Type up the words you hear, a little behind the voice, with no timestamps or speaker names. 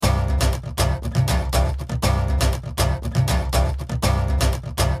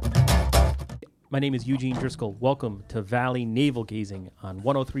My name is Eugene Driscoll. Welcome to Valley Navel Gazing on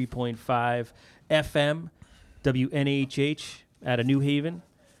 103.5 FM, WNHH out of New Haven.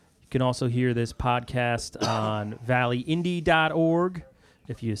 You can also hear this podcast on valleyindy.org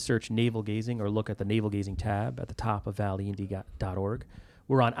if you search Navel Gazing or look at the Navel Gazing tab at the top of valleyindy.org.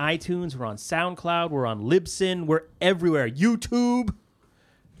 We're on iTunes, we're on SoundCloud, we're on Libsyn, we're everywhere. YouTube.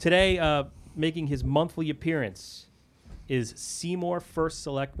 Today, making his monthly appearance is Seymour First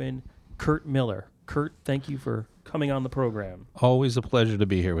Selectman Kurt Miller. Kurt, thank you for coming on the program. Always a pleasure to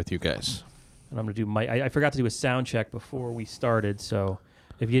be here with you guys. And I'm going to do I forgot to do a sound check before we started, so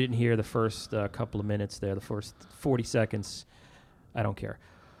if you didn't hear the first couple of minutes there, the first 40 seconds, I don't care.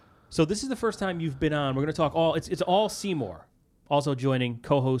 So this is the first time you've been on. We're going to talk it's all Seymour. Also joining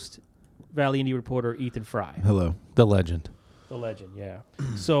co-host Valley Indy reporter Ethan Fry. Hello. The legend. The legend, yeah.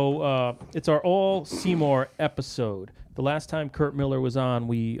 So it's our all Seymour episode. The last time Kurt Miller was on,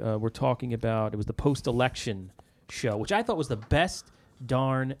 we were talking about, it was the post-election show, which I thought was the best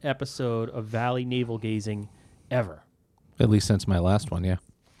darn episode of Valley Navel Gazing ever. At least since my last one, yeah.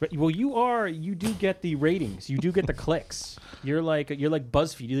 Well, you do get the ratings. You do get the clicks. You're like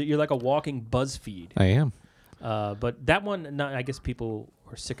BuzzFeed. You're like a walking BuzzFeed. I am. But that one, I guess people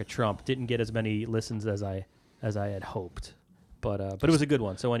were sick of Trump. Didn't get as many listens as I had hoped. But it was a good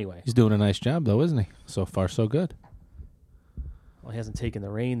one. So anyway, He's doing a nice job, though, isn't he? So far, so good. Well, he hasn't taken the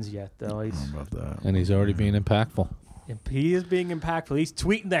reins yet, though. And he's already being impactful. He is being impactful. He's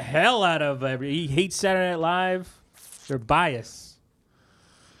tweeting the hell out of he hates Saturday Night Live. They're biased.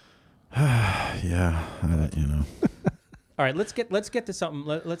 Yeah, All right, let's get to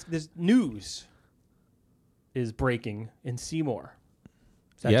something. This news is breaking in Seymour.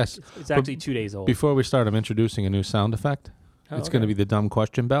 Yes. It's actually 2 days old. Before we start, I'm introducing a new sound effect. It's going to be the dumb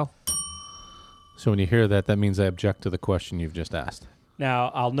question bell. So when you hear that, that means I object to the question you've just asked.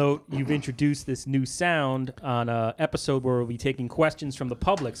 Now, I'll note you've introduced this new sound on an episode where we'll be taking questions from the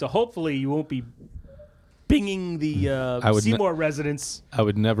public. So hopefully you won't be binging the Seymour residents. I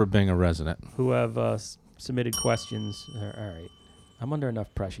would never bing a resident. Who have submitted questions. All right. I'm under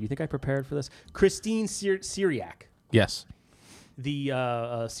enough pressure. You think I prepared for this? Christine Syriac. Yes.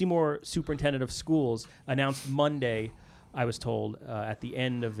 The Seymour Superintendent of Schools announced Monday, I was told, at the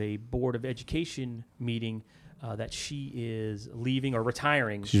end of a Board of Education meeting that she is leaving or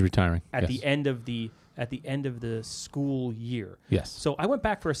retiring. She's retiring at the end of the school year. Yes. So I went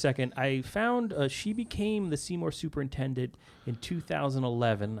back for a second. I found she became the Seymour Superintendent in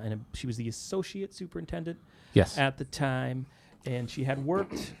 2011, and she was the Associate Superintendent at the time. And she had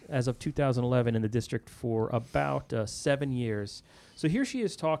worked as of 2011 in the district for about 7 years. So here she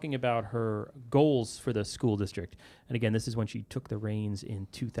is talking about her goals for the school district. And again, this is when she took the reins in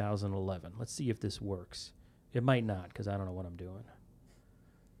 2011. Let's see if this works. It might not, because I don't know what I'm doing.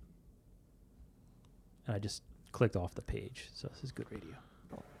 And I just clicked off the page. So this is good radio.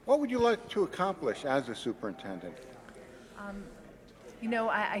 What would you like to accomplish as a superintendent?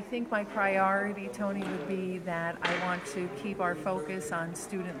 I think my priority, Tony, would be that I want to keep our focus on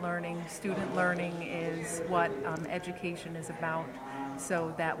student learning. Student learning is what education is about,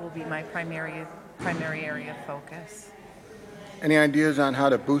 so that will be my primary area of focus. Any ideas on how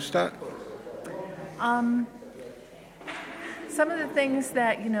to boost that? Some of the things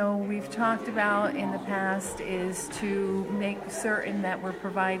that, we've talked about in the past is to make certain that we're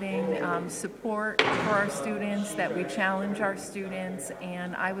providing support for our students, that we challenge our students,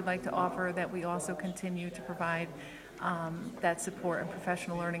 and I would like to offer that we also continue to provide that support and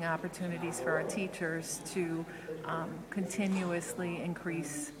professional learning opportunities for our teachers to continuously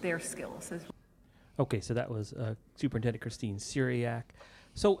increase their skills as well. Okay, so that was Superintendent Christine Syriac.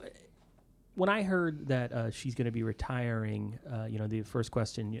 So when I heard that she's going to be retiring, the first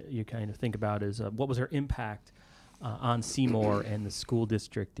question you kind of think about is what was her impact on Seymour and the school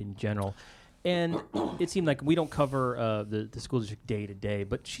district in general? And it seemed like we don't cover the school district day to day,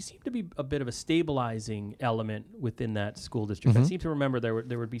 but she seemed to be a bit of a stabilizing element within that school district. I seem to remember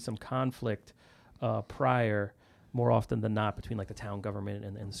there would be some conflict prior, more often than not, between like the town government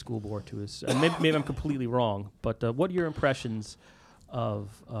and the school board. Maybe I'm completely wrong, but what are your impressions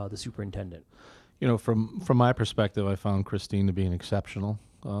of the superintendent? From my perspective, I found Christine to be an exceptional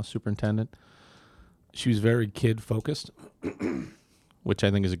superintendent. She was very kid-focused, which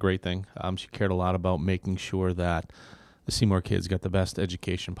I think is a great thing. She cared a lot about making sure that the Seymour kids got the best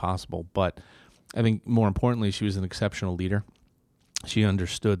education possible. But I think more importantly, she was an exceptional leader. She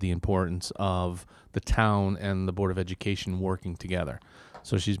understood the importance of the town and the Board of Education working together.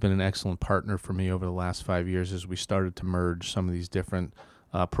 So she's been an excellent partner for me over the last 5 years as we started to merge some of these different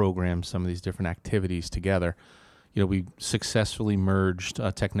programs, some of these different activities together. We successfully merged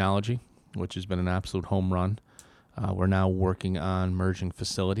technology which has been an absolute home run. We're now working on merging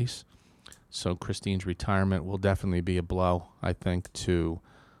facilities. So Christine's retirement will definitely be a blow, I think, to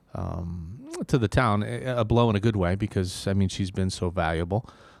the town. A blow in a good way because, I mean, she's been so valuable.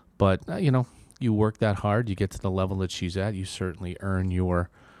 But, you work that hard, you get to the level that she's at, you certainly earn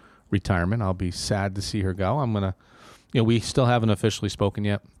your retirement. I'll be sad to see her go. I'm going to, we still haven't officially spoken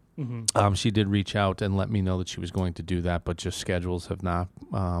yet. Mm-hmm. She did reach out and let me know that she was going to do that, but just schedules have not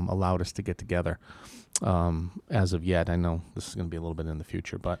allowed us to get together as of yet. I know this is going to be a little bit in the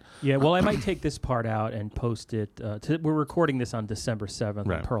future, but yeah. Well, I might take this part out and post it. We're recording this on December 7th,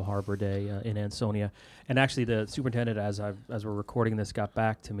 right, on Pearl Harbor Day in Ansonia, and actually the superintendent, as we're recording this, got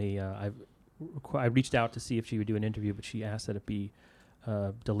back to me. I reached out to see if she would do an interview, but she asked that it be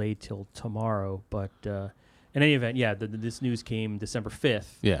delayed till tomorrow. But in any event, yeah, this news came December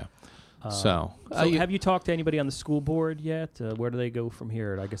 5th. Yeah. So have you talked to anybody on the school board yet? Where do they go from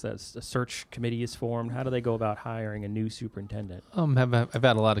here? I guess that's a search committee is formed. How do they go about hiring a new superintendent? I've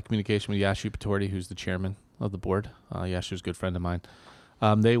had a lot of communication with Yashu Patorti, who's the chairman of the board. Yashu's a good friend of mine.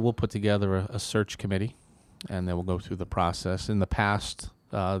 They will put together a search committee, and they will go through the process. In the past,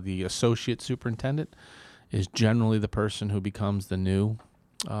 the associate superintendent is generally the person who becomes the new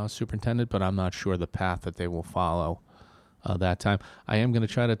superintendent, but I'm not sure the path that they will follow that time. I am going to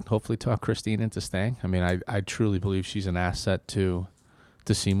try to hopefully talk Christine into staying. I mean, I truly believe she's an asset to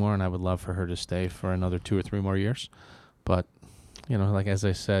Seymour, and I would love for her to stay for another 2 or 3 more years. But, like as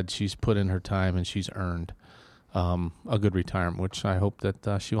I said, she's put in her time and she's earned a good retirement, which I hope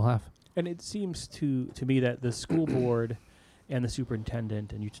that she will have. And it seems to me that the school board and the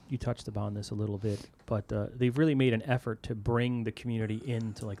superintendent, and you touched upon this a little bit, but they've really made an effort to bring the community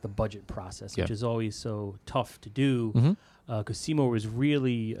into like the budget process, which is always so tough to do, because Seymour was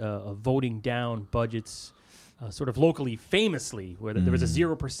really voting down budgets sort of locally, famously, where there was a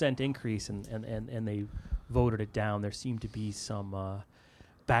 0% increase, and they voted it down. There seemed to be some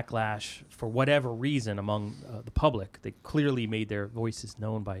backlash for whatever reason among the public. They clearly made their voices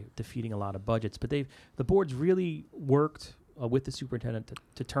known by defeating a lot of budgets, but the board's really worked with the superintendent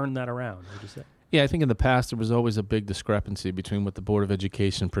to turn that around, would you say? Yeah, I think in the past there was always a big discrepancy between what the Board of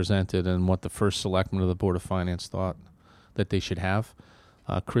Education presented and what the first selectman of the Board of Finance thought that they should have.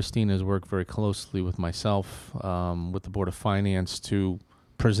 Christine has worked very closely with myself, with the Board of Finance, to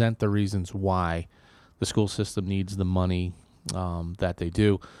present the reasons why the school system needs the money that they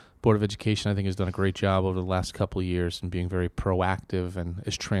do. Board of Education, I think, has done a great job over the last couple of years in being very proactive and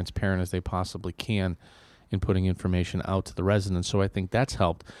as transparent as they possibly can in putting information out to the residents. So I think that's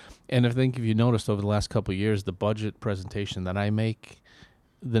helped. And I think if you noticed over the last couple of years, the budget presentation that I make,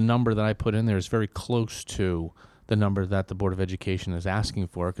 the number that I put in there is very close to the number that the Board of Education is asking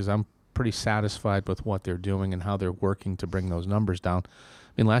for, because I'm pretty satisfied with what they're doing and how they're working to bring those numbers down.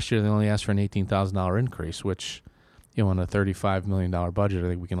 I mean, last year they only asked for an $18,000 increase, which, on a $35 million budget, I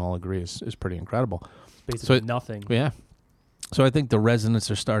think we can all agree is pretty incredible. Basically nothing. Yeah. So I think the residents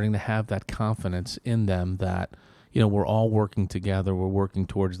are starting to have that confidence in them that, we're all working together. We're working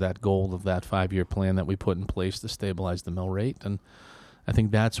towards that goal of that 5-year plan that we put in place to stabilize the mill rate. And I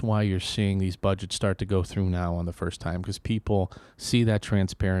think that's why you're seeing these budgets start to go through now on the first time, because people see that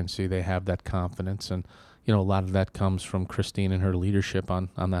transparency. They have that confidence. And, a lot of that comes from Christine and her leadership on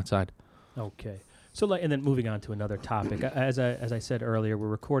that side. Okay. So, and then moving on to another topic. As I said earlier, we're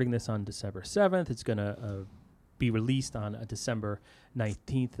recording this on December 7th. It's going to be released on December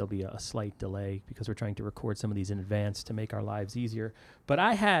 19th. There'll be a slight delay because we're trying to record some of these in advance to make our lives easier. But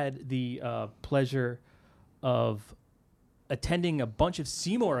I had the pleasure of attending a bunch of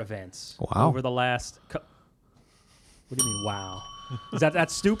Seymour events over the last... What do you mean, wow? Is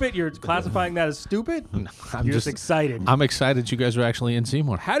that stupid? You're classifying that as stupid? No, You're just excited. I'm excited you guys are actually in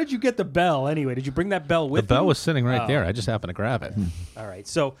Seymour. How did you get the bell anyway? Did you bring that bell with you? The bell was sitting right there. I just happened to grab it. All right.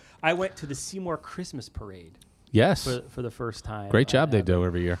 So I went to the Seymour Christmas Parade. Yes. For the first time. Great job they do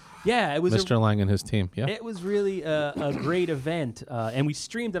every year. Yeah, it was Mr. Lang and his team. Yeah. It was really a great event, and we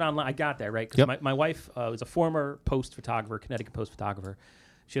streamed it online. I got that right because my wife was a former Post photographer, Connecticut Post photographer.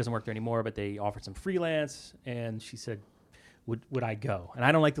 She doesn't work there anymore, but they offered some freelance, and she said, "Would I go?" And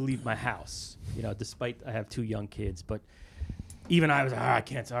I don't like to leave my house, despite I have 2 young kids, but. Even I was I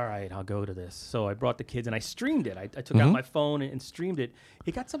can't. All right, I'll go to this. So I brought the kids and I streamed it. I took out my phone and streamed it.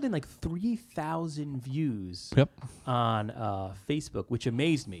 It got something like 3,000 views on Facebook, which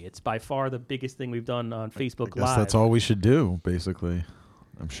amazed me. It's by far the biggest thing we've done on Facebook Live. I guess that's all we should do, basically.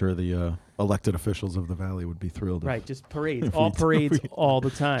 I'm sure the elected officials of the Valley would be thrilled. Right, just parades, all parades, all the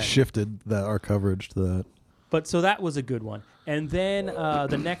time. Shifted our coverage to that. But so that was a good one. And then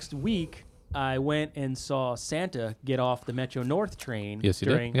the next week, I went and saw Santa get off the Metro North train Yes, you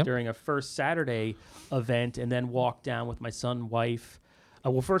did. during Yep. during a first Saturday event, and then walked down with my son, wife.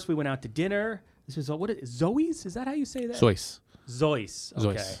 Well, first we went out to dinner. This was what is it, Zoe's? Is that how you say that? Zois. Zoe's.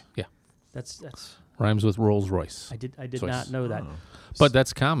 Okay. Zois. Yeah. That's Rhymes with Rolls Royce. I did Zoe's. not know that. But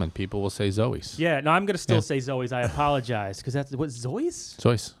that's common. People will say Zois. Yeah, no, I'm gonna still Yeah. say Zoe's. I apologize because that's what Zoe's.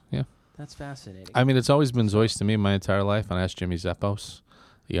 Zois. Yeah. That's fascinating. I mean, it's always been Zois to me my entire life. And I asked Jimmy Zeppos,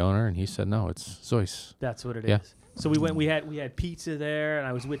 the owner, and he said, no, it's Zois. That's what it is. Yeah. So we went. We had pizza there, and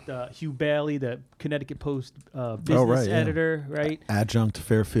I was with Hugh Bailey, the Connecticut Post business right, yeah. editor, right? Adjunct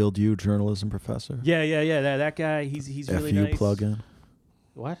Fairfield U journalism professor. Yeah. That guy. He's really FU nice. plug-in.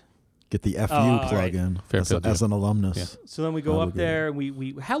 What? Get the FU all right. plug-in Fairfield as U. an alumnus. Yeah. So then we go Probably up there, and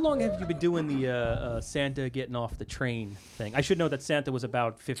we. How long have you been doing the Santa getting off the train thing? I should know that Santa was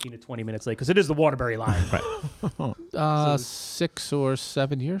about 15 to 20 minutes late because it is the Waterbury line. Right. 6 or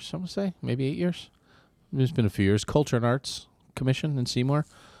 7 years, I'm going to say. Maybe 8 years. It's been a few years. Culture and Arts Commission in Seymour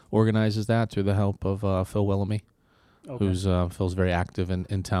organizes that through the help of Phil Willamy, Okay. who's Phil's very active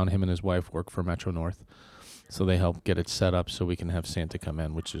in town. Him and his wife work for Metro North. So they help get it set up so we can have Santa come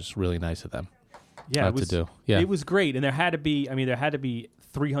in, which is really nice of them. Yeah, it to was, do. Yeah. It was great, and there had to be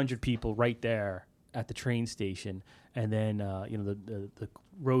 300 people right there at the train station, and then the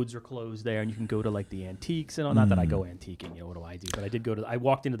roads are closed there, and you can go to like the antiques and all. Not that I go antiquing, what do I do? But I did go to. I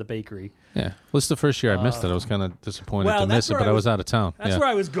walked into the bakery. Yeah. Well, it's the first year I missed it. I was kind of disappointed well, to that's miss it, where but I I was- was out of town. That's yeah. where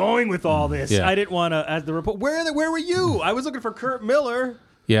I was going with all this. Yeah. I didn't want to, as the report. Where were you? I was looking for Kurt Miller,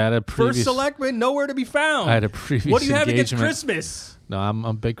 Yeah, I had a first previous. selectman, nowhere to be found. I had a previous. What do you have against engagement. Christmas? No, I'm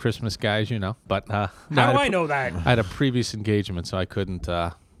a big Christmas guy, as you know. But no, How do I had a know that? I had a previous engagement, so I couldn't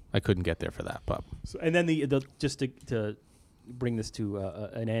get there for that. But So, and then the just to bring this to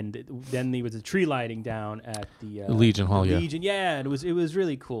an end, then there was a tree lighting down at the Legion Hall, yeah. Legion, yeah, and it was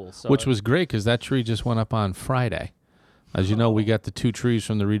really cool. So which was great because that tree just went up on Friday. As you know, we got the 2 trees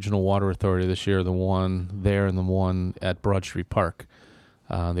from the Regional Water Authority this year, the one there and the one at Broad Street Park.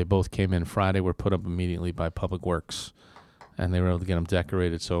 They both came in Friday, were put up immediately by Public Works, and they were able to get them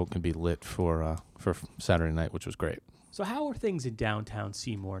decorated so it can be lit for Saturday night, which was great. So how are things in downtown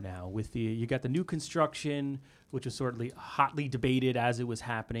Seymour now? With you got the new construction, which was sort of hotly debated as it was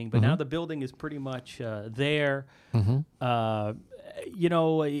happening, but now the building is pretty much there. I'm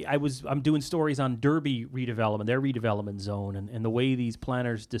doing stories on Derby redevelopment, their redevelopment zone, and the way these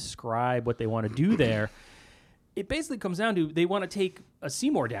planners describe what they want to do there. It basically comes down to they want to take a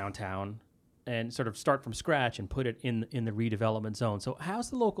Seymour downtown and sort of start from scratch and put it in the redevelopment zone. So how's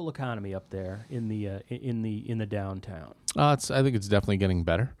the local economy up there in the downtown? I think it's definitely getting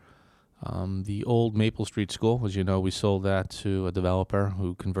better. The old Maple Street School, as you know, we sold that to a developer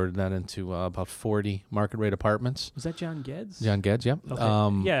who converted that into about 40 market rate apartments. Was that John Geddes? John Geddes, yep.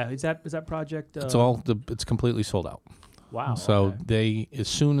 Okay. Yeah, is that project? It's completely sold out. Wow. So okay. as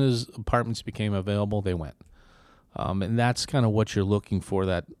soon as apartments became available, they went. And that's kind of what you're looking for.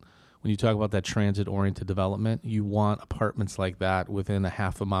 That when you talk about that transit-oriented development, you want apartments like that within a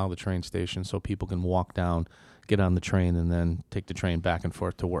half a mile of the train station, so people can walk down, get on the train, and then take the train back and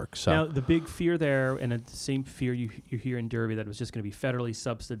forth to work. So Now, the big fear there, and the same fear you hear in Derby, that it was just going to be federally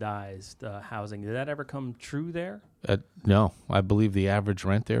subsidized housing. Did that ever come true there? no, I believe the average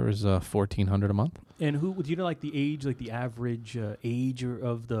rent there is $1,400 a month. And who do you know? Like the average age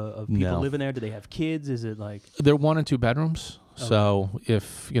of people No. living there? Do they have kids? Is it like They're 1 and 2 bedrooms. So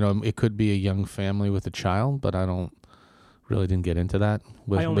if it could be a young family with a child, but I didn't get into that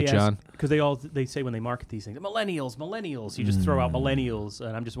with John. Because they say when they market these things, millennials. You just throw out millennials,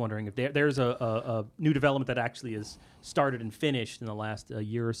 and I'm just wondering if there's a new development that actually is started and finished in the last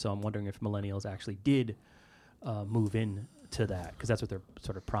year or so. I'm wondering if millennials actually did move in to that, because that's what they're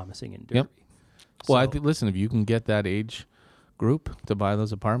sort of promising in Derby. Yep. Well, I So- think, listen, if you can get that age group to buy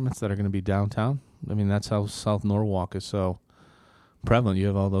those apartments that are going to be downtown, I mean, that's how South Norwalk is so prevalent. You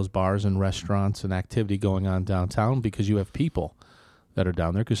have all those bars and restaurants and activity going on downtown because you have people that are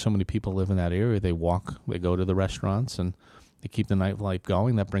down there, because so many people live in that area. They walk, they go to the restaurants, and they keep the nightlife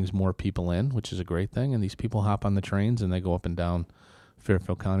going. That brings more people in, which is a great thing. And these people hop on the trains and they go up and down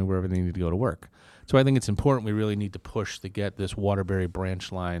Fairfield County, wherever they need to go to work. So I think it's important. We really need to push to get this Waterbury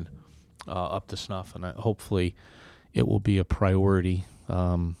branch line up to snuff, and hopefully it will be a priority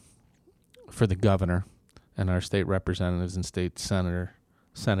for the governor and our state representatives and state senators,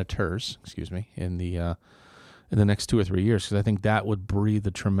 in the next 2 or 3 years, because I think that would breathe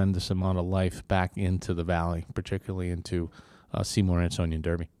a tremendous amount of life back into the valley, particularly into Seymour, Ansonia, and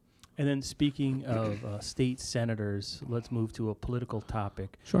Derby. And then speaking of state senators, let's move to a political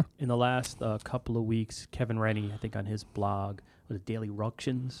topic. Sure. In the last couple of weeks, Kevin Rennie, I think on his blog, Daily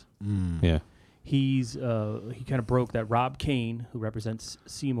Ructions. Yeah. He kind of broke that Rob Kane, who represents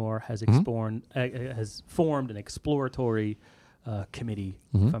Seymour, has has formed an exploratory committee,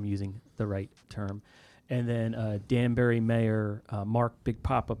 if I'm using the right term. And then Danbury Mayor Mark Big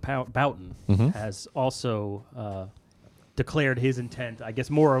Papa Boughton has also declared his intent, I guess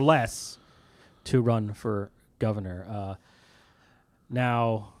more or less, to run for governor.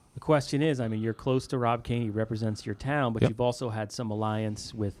 Now, the question is, I mean, you're close to Rob Kane. He represents your town, but you've also had some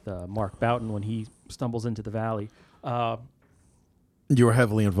alliance with Mark Boughton when he stumbles into the valley. You were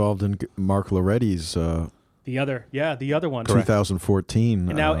heavily involved in Mark Loretti's The other one. 2014.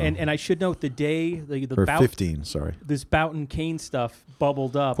 And now, and I should note the day the or 15, sorry. this Boughton Kane stuff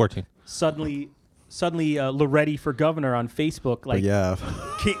bubbled up. 14. Suddenly, Loretti for governor on Facebook, But yeah.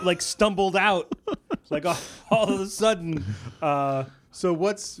 like stumbled out, like all of a sudden. So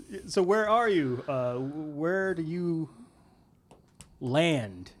where are you? Where do you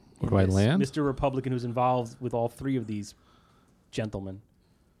land? Where do I land? Mr. Republican, who's involved with all three of these gentlemen.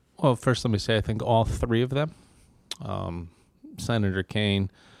 Well, first let me say I think all three of them, Senator Kane,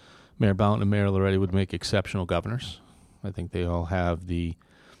 Mayor Boughton, and Mayor Loretti would make exceptional governors. I think they all have the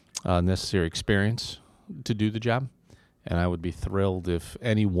necessary experience to do the job, and I would be thrilled if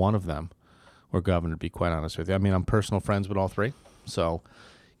any one of them were governor, to be quite honest with you. I mean, I'm personal friends with all three, so,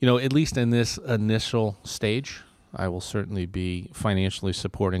 at least in this initial stage, I will certainly be financially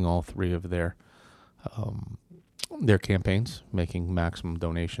supporting all three of their campaigns, making maximum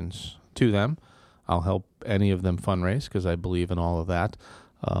donations to them. I'll help any of them fundraise because I believe in all of that.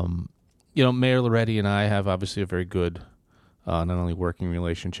 Mayor Loretti and I have obviously a very good not only working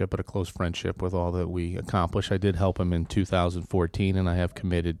relationship, but a close friendship with all that we accomplish. I did help him in 2014, and I have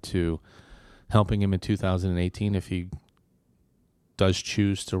committed to helping him in 2018 if he does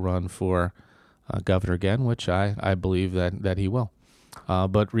choose to run for governor again, which I believe that he will.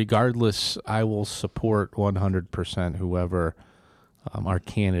 But regardless, I will support 100% whoever our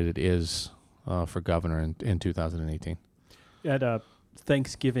candidate is for governor in 2018. At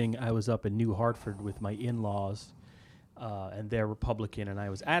Thanksgiving, I was up in New Hartford with my in-laws, and they're Republican, and I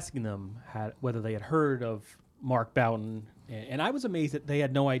was asking them whether they had heard of Mark Boughton, and I was amazed that they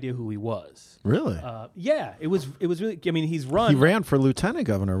had no idea who he was. Really? Yeah, it was really. I mean, he ran for lieutenant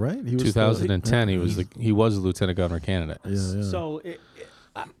governor, right? He was 2010. He was the lieutenant governor candidate. Yeah. So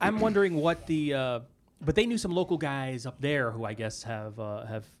I'm wondering what but they knew some local guys up there who I guess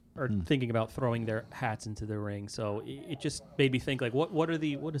are thinking about throwing their hats into the ring. So it just made me think, like, what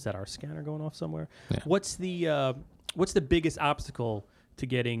is that? Our scanner going off somewhere? Yeah. What's the biggest obstacle to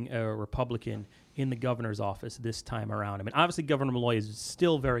getting a Republican in the governor's office this time around? I mean, obviously Governor Malloy is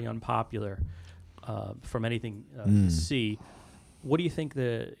still very unpopular from anything to see. What do you think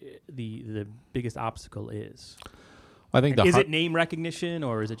the biggest obstacle is? I think is it name recognition,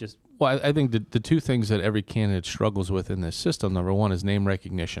 or is it just? Well, I think the two things that every candidate struggles with in this system, number one is name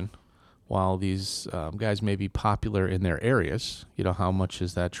recognition. While these guys may be popular in their areas, how much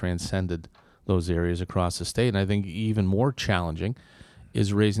has that transcended those areas across the state? And I think even more challenging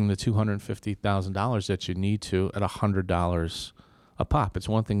is raising the $250,000 that you need to at $100 a pop. It's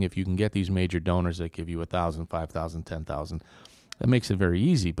one thing if you can get these major donors that give you $1,000, $5,000, $10,000. That makes it very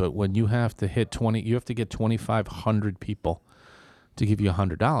easy. But when you have to hit you have to get 2,500 people to give you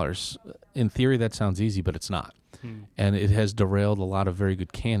 $100. In theory, that sounds easy, but it's not. And it has derailed a lot of very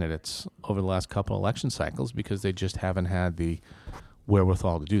good candidates over the last couple of election cycles because they just haven't had the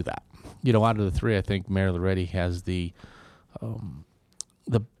wherewithal to do that. Out of the three, I think Mayor Loretti has the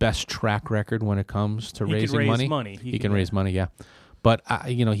best track record when it comes to raising money. He can raise money, yeah. But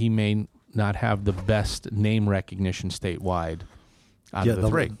he may not have the best name recognition statewide out of the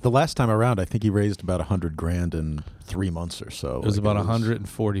three. The last time around, I think he raised about $100,000 in 3 months or so. It was about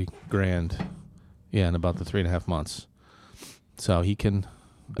 $140,000, in about the 3.5 months. So he can.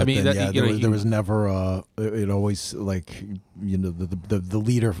 But there was never. It always the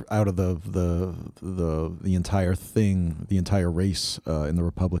leader out of the entire thing, the entire race in the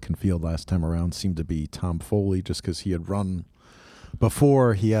Republican field last time around seemed to be Tom Foley, just because he had run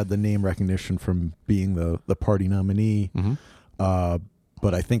before. He had the name recognition from being the party nominee. Mm-hmm.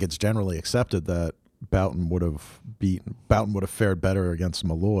 But I think it's generally accepted that Boughton would have fared better against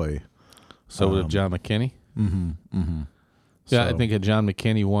Malloy. So would John McKinney. Mm-hmm. Mm-hmm. Yeah, I think if John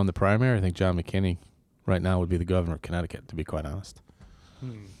McKinney won the primary, I think John McKinney right now would be the governor of Connecticut, to be quite honest.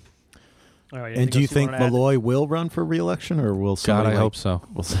 All right, and do you think Malloy will run for re-election, or will somebody? God, I hope so.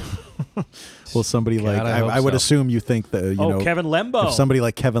 Will somebody I would assume you think that Kevin Lembo. If somebody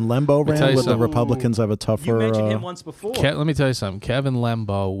like Kevin Lembo ran, would the Republicans have a tougher? You mentioned him once before. Let me tell you something. Kevin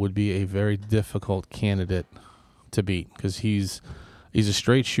Lembo would be a very difficult candidate to beat because he's a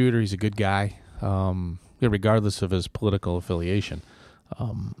straight shooter. He's a good guy, regardless of his political affiliation.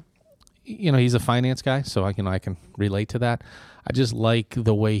 He's a finance guy, so I can relate to that. I just like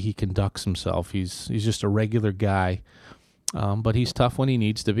the way he conducts himself. He's just a regular guy, but he's tough when he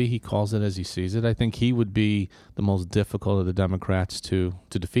needs to be. He calls it as he sees it. I think he would be the most difficult of the Democrats to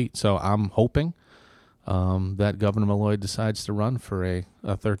defeat. So I'm hoping that Governor Malloy decides to run for a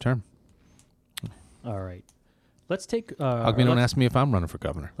third term. All right. Let's take... How come you don't ask me if I'm running for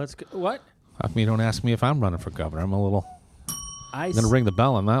governor? What? How come you don't ask me if I'm running for governor? I'm going to ring the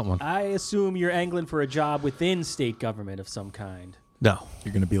bell on that one. I assume you're angling for a job within state government of some kind. No.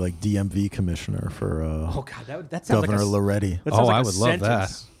 You're going to be like DMV commissioner for oh, God, that sounds Governor Loretti. I would love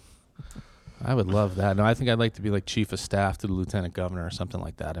that. I would love that. No, I think I'd like to be like chief of staff to the lieutenant governor or something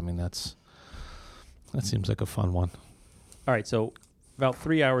like that. I mean, that seems like a fun one. All right, so about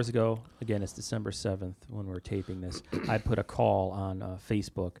 3 hours ago, again, it's December 7th when we're taping this, I put a call on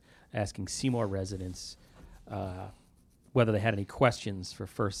Facebook asking Seymour residents whether they had any questions for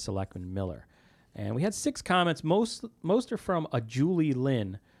First Selectman Miller. And we had 6 comments. Most are from a Julie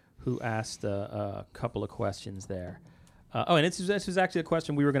Lynn, who asked a couple of questions there. And this was actually a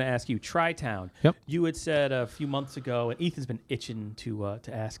question we were going to ask you. Tri-Town. Yep. You had said a few months ago, and Ethan's been itching to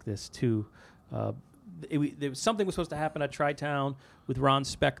ask this too. Something was supposed to happen at Tri-Town with Ron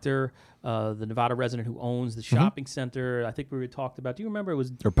Spector, the Nevada resident who owns the shopping center. I think we talked about. Do you remember? It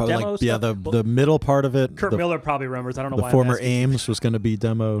was demo stuff? The middle part of it. Kurt Miller probably remembers. I don't know why. The former Ames was going to be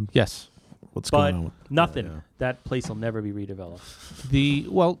demoed. Yes. What's going on? Nothing. Yeah. That place will never be redeveloped.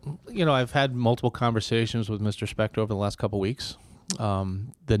 I've had multiple conversations with Mr. Spector over the last couple of weeks.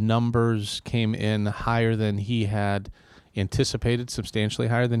 The numbers came in higher than he had anticipated, substantially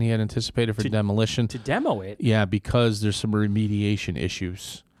higher than he had anticipated for demolition. To demo it? Yeah, because there's some remediation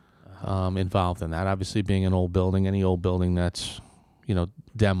issues involved in that. Obviously, being an old building, any old building that's,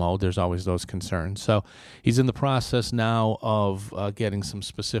 demo, there's always those concerns. So he's in the process now of getting some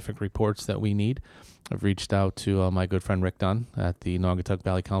specific reports that we need. I've reached out to my good friend Rick Dunn at the Naugatuck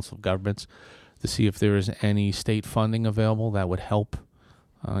Valley Council of Governments to see if there is any state funding available that would help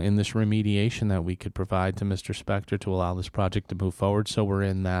in this remediation that we could provide to Mr. Spector to allow this project to move forward. So we're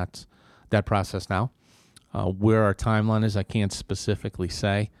in that process now. Where our timeline is, I can't specifically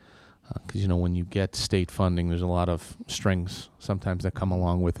say because, when you get state funding, there's a lot of strings sometimes that come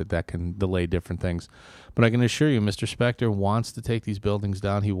along with it that can delay different things. But I can assure you, Mr. Spector wants to take these buildings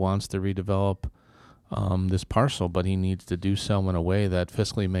down. He wants to redevelop this parcel, but he needs to do so in a way that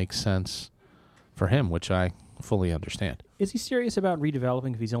fiscally makes sense for him, which I fully understand. Is he serious about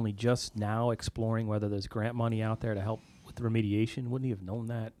redeveloping if he's only just now exploring whether there's grant money out there to help with the remediation? Wouldn't he have known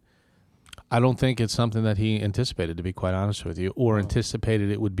that? I don't think it's something that he anticipated, to be quite honest with you, or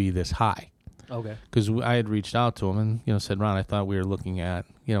anticipated it would be this high. Okay. Because I had reached out to him and said, Ron, I thought we were looking at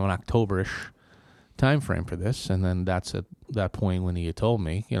an October-ish time frame for this, and then that's at that point when he had told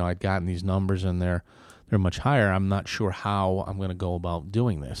me I'd gotten these numbers and they're much higher. I'm not sure how I'm going to go about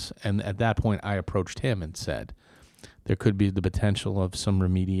doing this. And at that point, I approached him and said, there could be the potential of some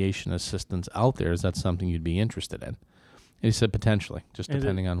remediation assistance out there. Is that something you'd be interested in? And he said potentially, just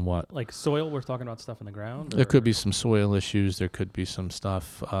depending on what. Like soil, we're talking about stuff in the ground? There could be some soil issues. There could be some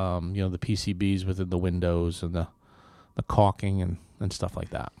stuff, the PCBs within the windows and the caulking and stuff like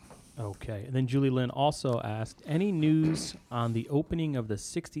that. Okay. And then Julie Lynn also asked, any news on the opening of the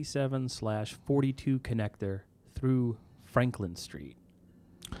 67/42 connector through Franklin Street?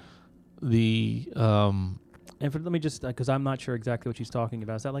 Let me just, because I'm not sure exactly what she's talking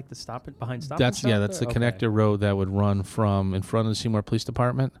about. Is that like the behind Stop and Shop? That's the connector road that would run from in front of the Seymour Police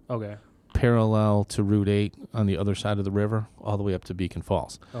Department. Okay. Parallel to Route 8 on the other side of the river, all the way up to Beacon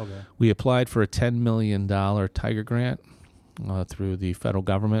Falls. Okay. We applied for a $10 million Tiger grant through the federal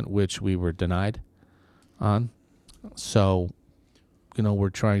government, which we were denied on. So, we're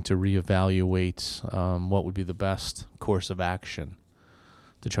trying to reevaluate what would be the best course of action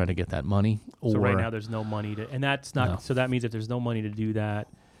to try to get that money. So right now there's no money and that's not. No. So that means if there's no money to do that,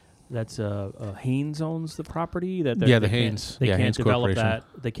 that's Haynes owns the property. The Haynes. They can't Haynes develop that.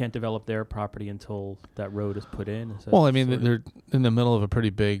 They can't develop their property until that road is put in. They're in the middle of a pretty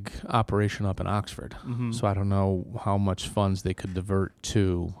big operation up in Oxford. Mm-hmm. So I don't know how much funds they could divert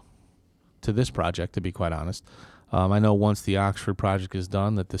to this project, to be quite honest. I know once the Oxford project is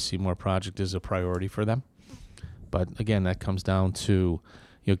done, that the Seymour project is a priority for them. But again, that comes down to,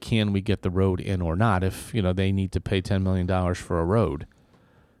 can we get the road in or not? If, they need to pay $10 million for a road,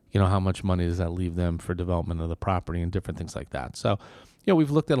 how much money does that leave them for development of the property and different things like that? So,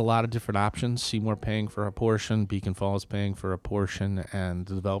 we've looked at a lot of different options. Seymour paying for a portion, Beacon Falls paying for a portion, and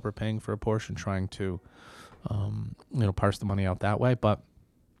the developer paying for a portion, trying to parse the money out that way. But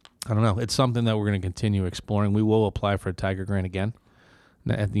I don't know. It's something that we're going to continue exploring. We will apply for a Tiger Grant again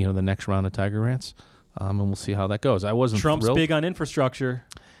at the next round of Tiger Grants, and we'll see how that goes. I wasn't Trump's thrilled. big on infrastructure.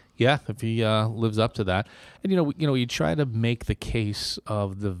 Yeah, if he lives up to that, and you try to make the case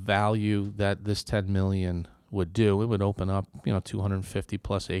of the value that this $10 million would do. It would open up 250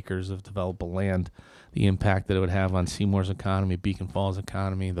 plus acres of developable land. The impact that it would have on Seymour's economy, Beacon Falls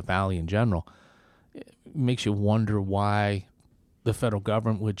economy, the valley in general, it makes you wonder why the federal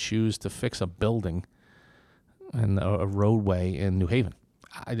government would choose to fix a building and a roadway in New Haven.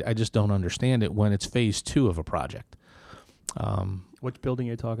 I just don't understand it when it's phase 2 of a project. Which building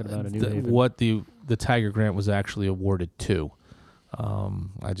are you talking about in New Haven? What the Tiger Grant was actually awarded to.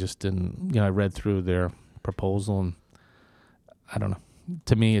 I just didn't, I read through their proposal, and I don't know.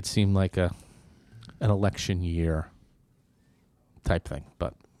 To me, it seemed like an election year type thing,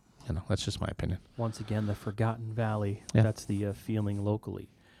 but that's just my opinion. Once again, the Forgotten Valley. Yeah. That's the feeling locally.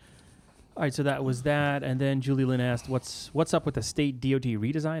 All right, so that was that, and then Julie Lynn asked, "What's up with the state DOT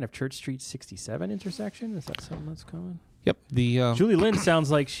redesign of Church Street 67 intersection? Is that something that's coming?" Yep. The Julie Lynn sounds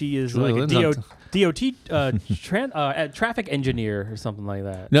like she is Julie like Lynn's a DOT traffic engineer or something like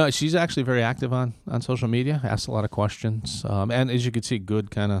that. No, she's actually very active on social media. Asks a lot of questions, and as you can see,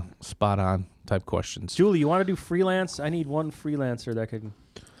 good kind of spot on type questions. Julie, you want to do freelance? I need one freelancer that can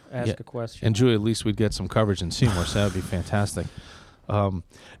ask a question. And Julie, at least we'd get some coverage in Seymour, so that would be fantastic.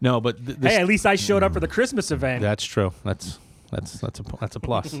 No, but hey, at least I showed up for the Christmas event. That's true. That's a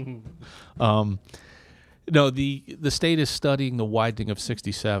plus. No, the state is studying the widening of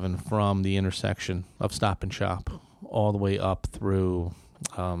 67 from the intersection of Stop and Shop all the way up through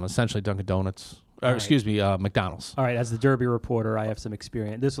essentially Dunkin' Donuts. Or, excuse me, McDonald's. All right, as the Derby reporter, I have some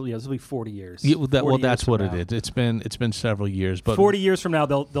experience. This will be 40 years. Yeah, that's what it is. It's been several years, but 40 years from now,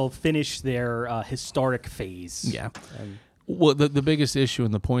 they'll finish their historic phase. Yeah. Well, the biggest issue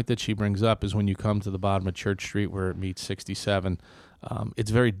and the point that she brings up is when you come to the bottom of Church Street where it meets 67,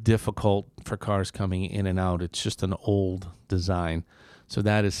 it's very difficult for cars coming in and out. It's just an old design. So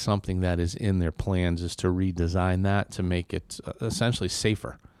that is something that is in their plans, is to redesign that to make it essentially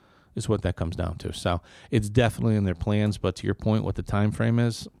safer, is what that comes down to. So it's definitely in their plans, but to your point, what the time frame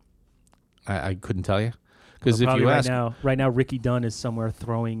is, I couldn't tell you. Because if you ask right now, Ricky Dunn is somewhere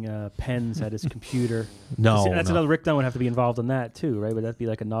throwing pens at his computer. No, another Rick Dunn would have to be involved in that too, right? Would that be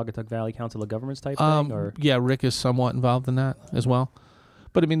like a Naugatuck Valley Council of Governments type thing? Or? Yeah, Rick is somewhat involved in that as well.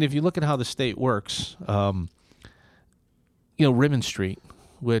 But I mean, if you look at how the state works, Ribbon Street,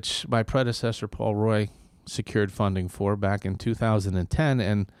 which my predecessor Paul Roy secured funding for back in 2010,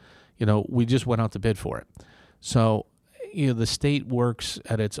 and we just went out to bid for it. So the state works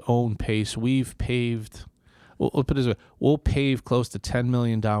at its own pace. We've paved. We'll put it this way. We'll pave close to $10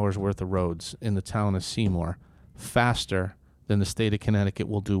 million worth of roads in the town of Seymour faster than the state of Connecticut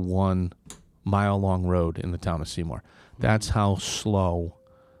will do 1 mile-long road in the town of Seymour. That's how slow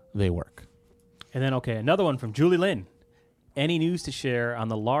they work. And then, another one from Julie Lynn. Any news to share on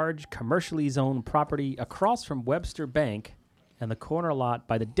the large commercially zoned property across from Webster Bank and the corner lot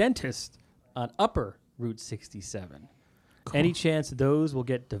by the dentist on Upper Route 67? Cool. Any chance those will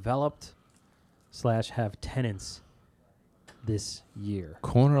get developed / have tenants this year?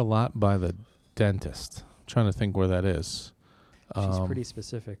 Corner lot by the dentist. I'm trying to think where that is. She's pretty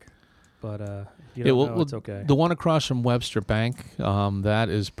specific, but if you don't know, it's okay. The one across from Webster Bank, that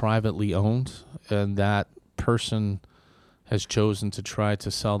is privately owned, and that person has chosen to try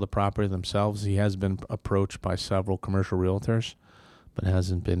to sell the property themselves. He has been approached by several commercial realtors, but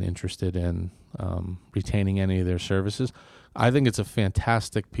hasn't been interested in retaining any of their services. I think it's a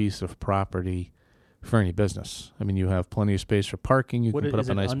fantastic piece of property for any business. I mean, you have plenty of space for parking. You can put up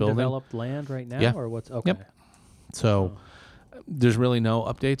a nice building. Undeveloped land right now, yeah. Or what's okay? Yep. So there's really no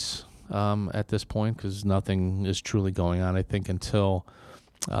updates at this point because nothing is truly going on. I think until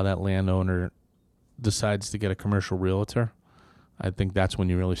that landowner decides to get a commercial realtor, I think that's when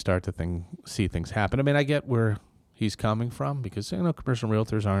you really start to see things happen. I mean, I get where he's coming from because commercial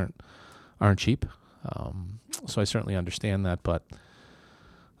realtors aren't cheap. So I certainly understand that, but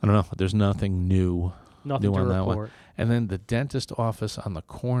I don't know. There's nothing new to on that report. one. And then the dentist office on the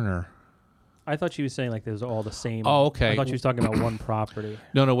corner. I thought she was saying like those are all the same. Oh, okay. I thought she was talking about one property.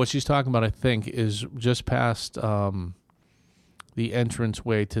 No. What she's talking about, I think, is just past the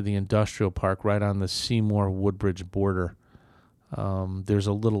entranceway to the industrial park, right on the Seymour-Woodbridge border. There's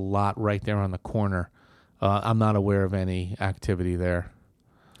a little lot right there on the corner. I'm not aware of any activity there.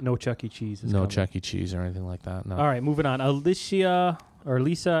 No Chuck E. Cheese. No Chuck E. Cheese or anything like that. No. All right, moving on.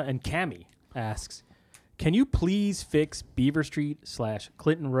 Lisa and Cammie asks, Can you please fix Beaver Street /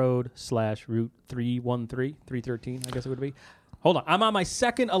 Clinton Road / Route 313, I guess it would be. Hold on. I'm on my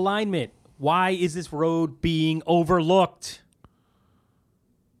second alignment. Why is this road being overlooked?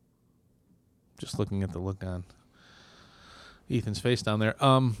 Just looking at the look on Ethan's face down there.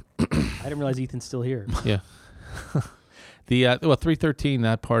 I didn't realize Ethan's still here. Yeah. The 313,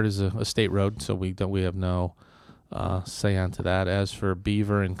 that part is a state road, so we have no say on to that. As for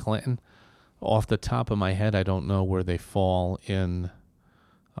Beaver and Clinton, off the top of my head, I don't know where they fall in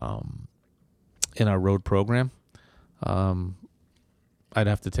our road program. I'd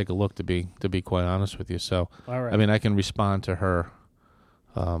have to take a look to be quite honest with you. So, all right. I mean, I can respond to her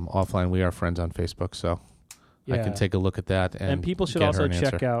offline. We are friends on Facebook, so I can take a look at that and people should get also her an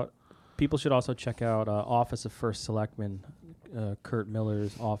check answer. out. People should also check out Office of First Selectman, Kurt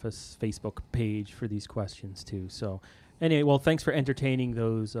Miller's office Facebook page for these questions too. So, anyway, well, thanks for entertaining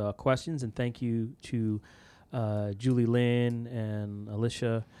those questions, and thank you to Julie Lynn and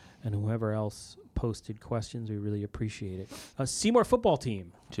Alicia and whoever else posted questions. We really appreciate it. Seymour football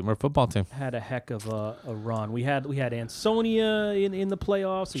team. Seymour football team Had a heck of a run. We had Ansonia in the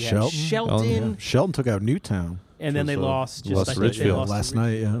playoffs. We Shelton. had Shelton. Yeah. Shelton took out Newtown. And then they lost just lost I to think they Ridgefield. lost to Last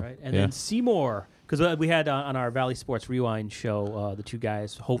night, yeah. right? And Yeah. then Seymour, because we had on our Valley Sports Rewind show the two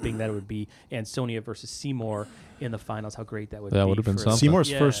guys hoping that it would be Ansonia versus Seymour in the finals. How great that would be. That would have been for- something. Seymour's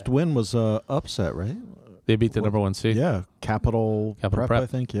Yeah. first win was upset, right? They beat the number 1 seed. Yeah, Capital Prep, I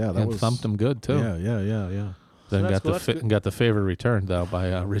think. Yeah, that and was thumped them good too. Yeah. Then that's got cool. the That's good. got the favor returned though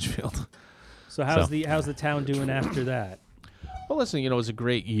by Ridgefield. So how's So. the town doing after that? Well, listen, it was a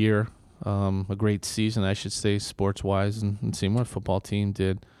great year, a great season, I should say, sports-wise, and Seymour football team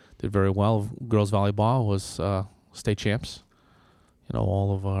did very well. Girls volleyball was state champs.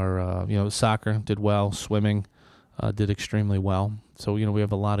 All of our, soccer did well, swimming did extremely well. So, we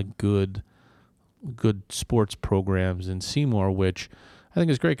have a lot of good sports programs in Seymour, which I think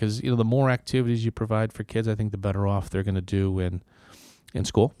is great because, the more activities you provide for kids, I think the better off they're going to do in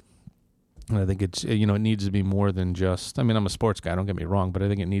school. And I think it's, it needs to be more than just, I'm a sports guy, don't get me wrong, but I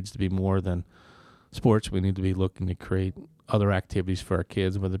think it needs to be more than sports. We need to be looking to create other activities for our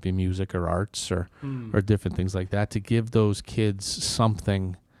kids, whether it be music or arts or different things like that, to give those kids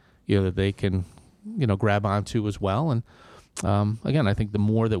something, that they can, grab onto as well. And again, I think the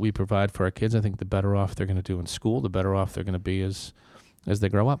more that we provide for our kids, I think the better off they're going to do in school, the better off they're going to be as they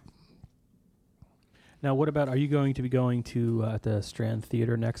grow up. Now, what about, are you going to be going to at the Strand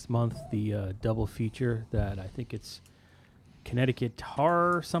Theater next month, the double feature that I think it's Connecticut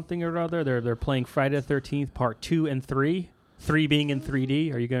Horror something or other? They're playing Friday the 13th, part 2 and 3, 3 being in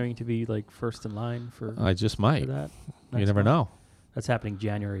 3D. Are you going to be like first in line for I just for might. that? You next never month? know. That's happening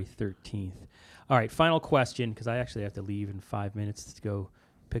January 13th. All right, final question, because I actually have to leave in 5 minutes to go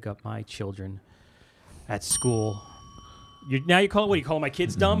pick up my children at school. What do you call my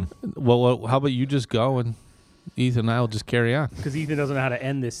kids dumb? Well, how about you just go and Ethan and I will just carry on? Because Ethan doesn't know how to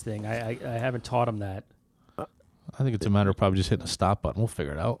end this thing. I haven't taught him that. I think it's a matter of probably just hitting a stop button. We'll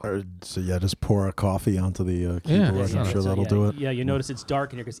figure it out. Just pour a coffee onto the keyboard. that's I'm not sure it. that'll do it. Yeah, you notice it's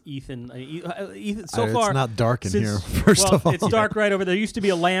dark in here because Ethan so far it's not dark in since- here. First well, of all, it's dark right over there. There used to be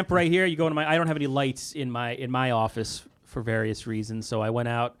a lamp right here. You go into I don't have any lights in my office for various reasons. So I went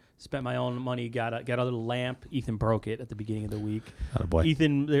out, spent my own money, got a little lamp. Ethan broke it at the beginning of the week. Attaboy.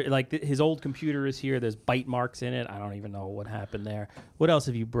 Ethan, his old computer is here. There's bite marks in it. I don't even know what happened there. What else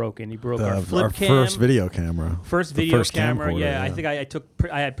have you broken? You broke our flip our cam. first video camera. First The video first camera. camcorder, Yeah, I think I had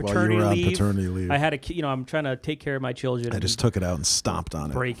While you paternity were on leave. paternity leave. I had I'm trying to take care of my children. I just took it out and stomped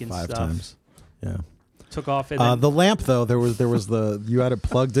on it Breaking 5 stuff. times. Yeah. took off. And then The lamp though, there was you had it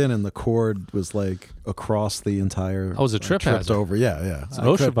plugged in and the cord was like across the entire. Oh, it was a trip tripped hazard. over. Yeah. It's an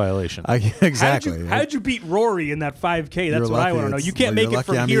OSHA violation. Exactly. How'd you beat Rory in that 5K? That's You're what I lucky want to know. it's- You can't you're make it lucky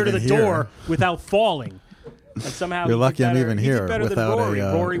from I'm here to even the here. door without falling. And somehow You're he did lucky I'm better. even He did here better than without Rory.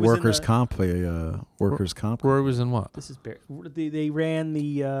 a Rory was in workers' the- comp. Workers' comp. Rory was in what? This is they ran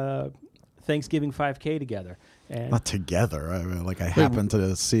the Thanksgiving 5K together. And Not together. I happened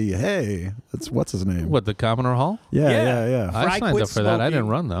to see. Hey, what's his name? What, the Commodore Hall? Yeah. I Fry signed quit up for that. I didn't smoking.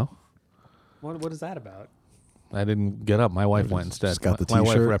 run though. what is that about? I didn't get up. My wife went instead. just got the My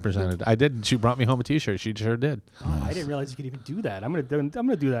wife t-shirt? represented. I did. She brought me home a T-shirt. She sure did. Oh, I didn't realize you could even do that. I'm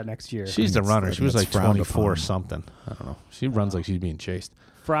gonna do that next year. She's the That's- runner. She was that's like frowned 24 upon. something. I don't know. She runs like she's being chased.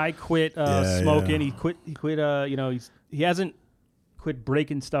 Fry quit Yeah, smoking. yeah. He quit. He hasn't quit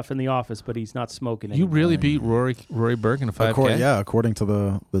breaking stuff in the office, but he's not smoking You anymore. really beat Rory Berg in a 5K? According to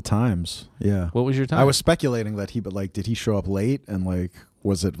the Times. Yeah. What was your time? I was speculating that did he show up late and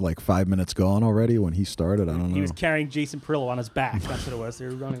Was it like 5 minutes gone already when he started? I don't know. He was carrying Jason Perillo on his back. That's what it was. They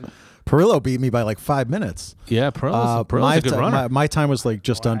were running. Perillo beat me by like 5 minutes. Yeah, Perillo's a good runner. My time was like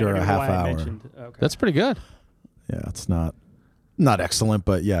just under a half hour. Okay. That's pretty good. Yeah, it's not excellent,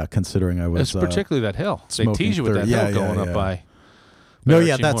 but yeah, considering I was It's particularly that hill. They smoking tease you with that hill going up by. No, Archie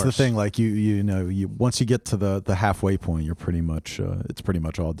yeah, that's the Morris. thing. Like you once you get to the halfway point, you're pretty much it's pretty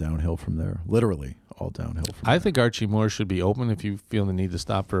much all downhill from there. Literally all downhill from there. I think Archie Moore should be open if you feel the need to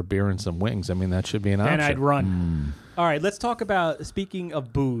stop for a beer and some wings. I mean, that should be an option. And I'd run. All right, let's talk about, speaking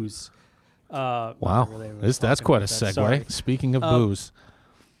of booze. Wow, that's talking quite a about that. segue. Sorry. Speaking of booze.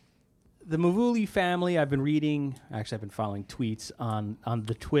 The Mavuli family, I've been reading, actually I've been following tweets on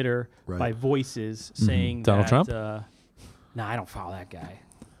the Twitter by Voices saying Donald that, Trump? No, I don't follow that guy.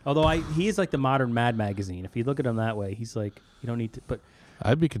 Although he is like the modern Mad Magazine. If you look at him that way, he's like, you don't need to, but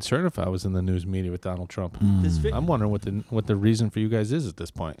I'd be concerned if I was in the news media with Donald Trump. this I'm wondering what the reason for you guys is at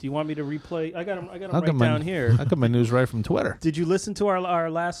this point. do you want me to replay? I got him I'll right get my- down here. I got my news right from Twitter. Did you listen to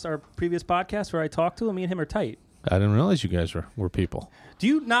our previous podcast where I talked to him? Me and him are tight. I didn't realize you guys were people. Do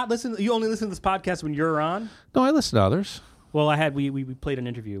you not listen? You only listen to this podcast when you're on? No, I listen to others. Well, we played an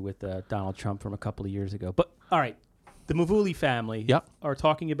interview with Donald Trump from a couple of years ago. But all right, the Mavuli family are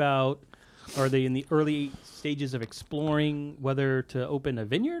talking about. Are they in the early stages of exploring whether to open a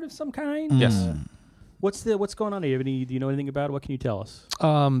vineyard of some kind? Yes. What's going on here? Do you know anything about it? What can you tell us?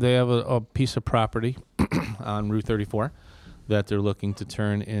 They have a piece of property on Route 34 that they're looking to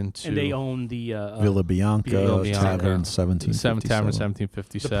turn into. And they own the Villa Bianca, Villa Bianca. Tavern 1757. Tavern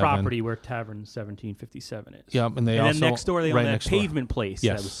 1757. the property where Tavern 1757 is. Yep, and then next door they own that next door. pavement place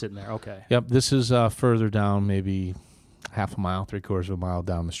Yes. that was sitting there. Okay. Yep, this is further down, maybe half a mile, 3/4 of a mile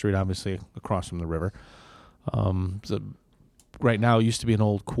down the street, obviously across from the river. So right now, it used to be an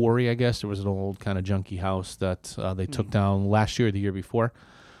old quarry, I guess. There was an old kind of junky house that they took down last year or the year before.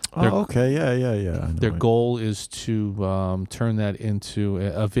 Okay, yeah. Their goal is to turn that into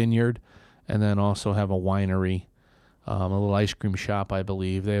a vineyard and then also have a winery, a little ice cream shop, I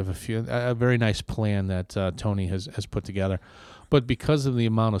believe. They have a very nice plan that Tony has put together. But because of the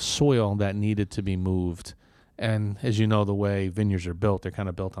amount of soil that needed to be moved, and as you know, the way vineyards are built, they're kind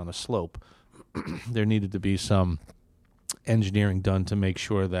of built on a slope. There needed to be some engineering done to make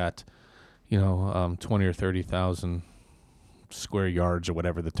sure that, 20 or 30,000 square yards or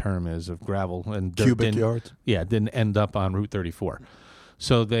whatever the term is of gravel and dirt Cubic yards? Yeah, didn't end up on Route 34.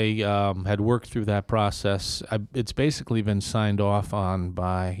 So they had worked through that process. It's basically been signed off on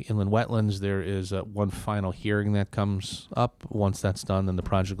by Inland Wetlands. There is one final hearing that comes up. Once that's done, then the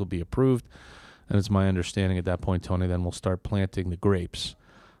project will be approved. And it's my understanding at that point, Tony, then we'll start planting the grapes.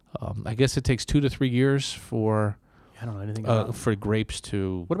 I guess it takes 2 to 3 years for I don't know anything about for grapes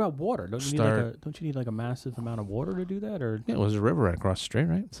to. What about water? Don't you need like a massive amount of water to do that? Or Yeah, there's a river right across the street,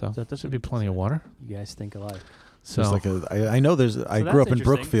 right? So that should be plenty of water. you guys think alike? So There's like I know I that's grew up in interesting.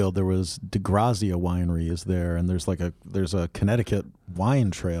 Brookfield. There was DeGrazia Winery is there, and there's a Connecticut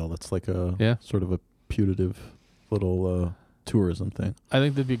wine trail that's like a sort of a putative little tourism thing. I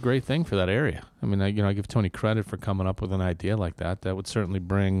think that'd be a great thing for that area. I mean, I give Tony credit for coming up with an idea like that. That would certainly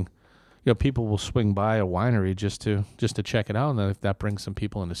bring, people will swing by a winery just to check it out, and then if that brings some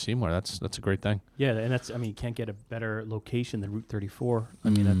people into Seymour, that's a great thing. Yeah, and you can't get a better location than Route 34. I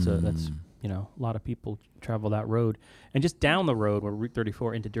mean, that's a lot of people travel that road, and just down the road where Route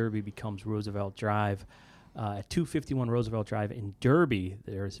 34 into Derby becomes Roosevelt Drive, at 251 Roosevelt Drive in Derby,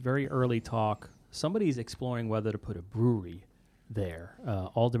 there's very early talk. Somebody's exploring whether to put a brewery there.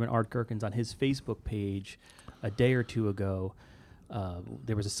 Alderman Art Gerkens on his Facebook page a day or two ago.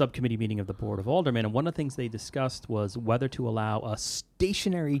 There was a subcommittee meeting of the Board of Aldermen, and one of the things they discussed was whether to allow a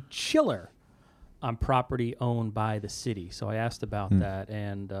stationary chiller on property owned by the city. So I asked about that,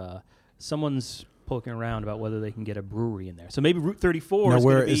 and someone's poking around about whether they can get a brewery in there. So maybe Route 34 Now, is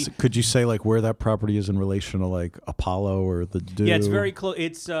going to be... could you say like where that property is in relation to like Apollo or the Dew? Yeah, it's very close.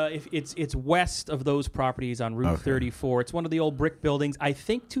 It's west of those properties on Route 34. It's one of the old brick buildings. I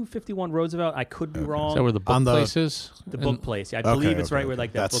think 251 Roosevelt. I could be wrong. Is that where the book place is? The book place. Yeah, I believe it's right where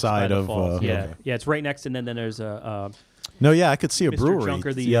like that books side by the of falls. Yeah, okay. yeah, it's right next, and then there's a. No, yeah, I could see a Mr. brewery.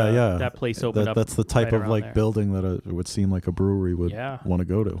 Junker, that place opened up. That's the type right of around like there. building that it would seem like a brewery would want to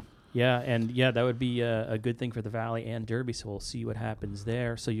go to. Yeah, and that would be a good thing for the Valley and Derby. So we'll see what happens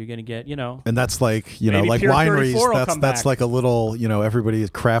there. So you're going to get, And that's like, Maybe like Pier 34 wineries. will That's come back. like a little, everybody's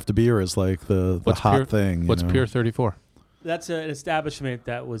craft beer is like the hot thing. What's Pier 34? That's an establishment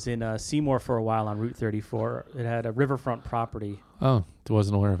that was in Seymour for a while on Route 34. It had a riverfront property. Oh, I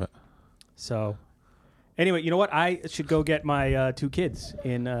wasn't aware of it. So, anyway, you know what? I should go get my 2 kids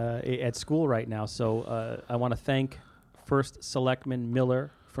in at school right now. So I want to thank First Selectman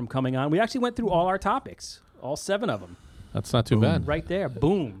Miller from coming on. We actually went through all our topics, all 7 of them. That's not too bad. Right there.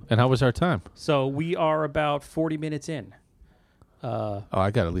 Boom. And how was our time? So we are about 40 minutes in.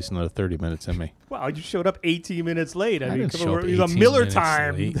 I got at least another 30 minutes in me. Wow, you showed up 18 minutes late. I didn't show up it was 18 Miller minutes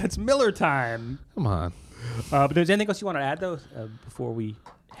time. late. That's Miller time. Come on. But there's anything else you want to add, though, before we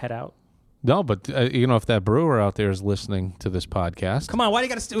head out? No, but if that brewer out there is listening to this podcast, Come on, why do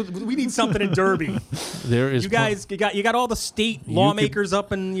you got to? We need something in Derby. there is. You guys, you got all the state lawmakers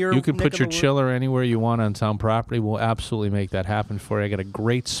up in your. You can neck put of your the wood. chiller anywhere you want on town property. We'll absolutely make that happen for you. I got a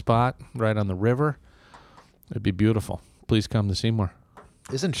great spot right on the river. It'd be beautiful. Please come to Seymour.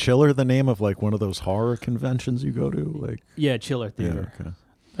 Isn't Chiller the name of like one of those horror conventions you go to? Like, Yeah, Chiller Theater. okay.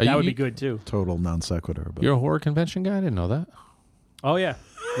 That would be good too. Total non sequitur. But You're a horror convention guy? I didn't know that. Oh yeah,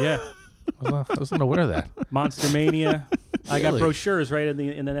 yeah. I wasn't aware of that. Monster Mania. I got Really? brochures right in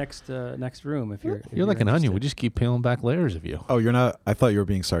the next room. If you're You're like an onion. interested. We just keep peeling back layers of you. oh, you're not. I thought you were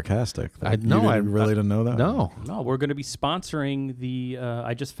being sarcastic. I You know. really didn't know that. No. No, we're going to be sponsoring the.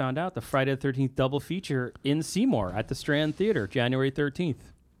 I just found out the Friday the 13th double feature in Seymour at the Strand Theater, January 13th.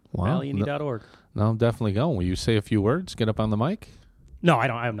 Wow. Valleyindy.org. No, I'm definitely going. Will you say a few words? Get up on the mic? No, I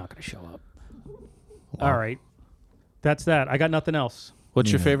don't. I'm not going to show up. All right, that's that. I got nothing else. What's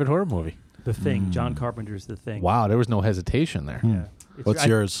your Yeah. favorite horror movie? The Thing. John Carpenter's The Thing. Wow, there was no hesitation there. Yeah. It's- What's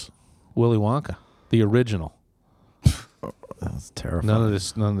yours? Willy Wonka, the original. That's terrifying. None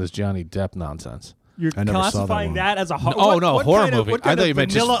of this Johnny Depp nonsense. You're I never saw that classifying one. that as a horror. Oh, no, horror kind of, movie. What I kind thought of you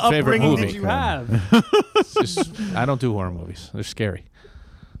meant just vanilla favorite upbringing movie. did you have? It's just, I don't do horror movies. They're scary.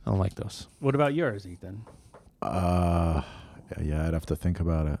 I don't like those. What about yours, Ethan? Yeah, I'd have to think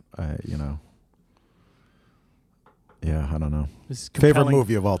about it. Yeah, I don't know. This is Favorite compelling.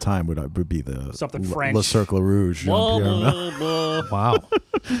 movie of all time would be the Something Le French. Cercle Rouge. Blah, Jean-Pierre Melville. blah, blah. Wow.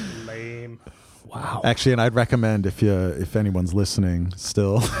 Lame. Wow. Actually, and I'd recommend if anyone's listening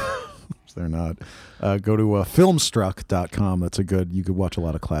still, which they're not, go to filmstruck.com. That's you could watch a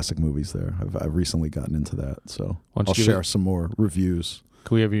lot of classic movies there. I've recently gotten into that, so Why don't I'll you give share it- some more reviews.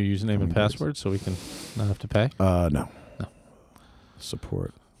 Can we have your username and Coming days. password so we can not have to pay? No. No.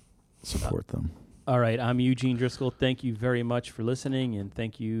 Support them. All right, I'm Eugene Driscoll. Thank you very much for listening, and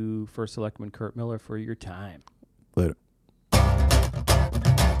thank you, First Selectman Kurt Miller, for your time.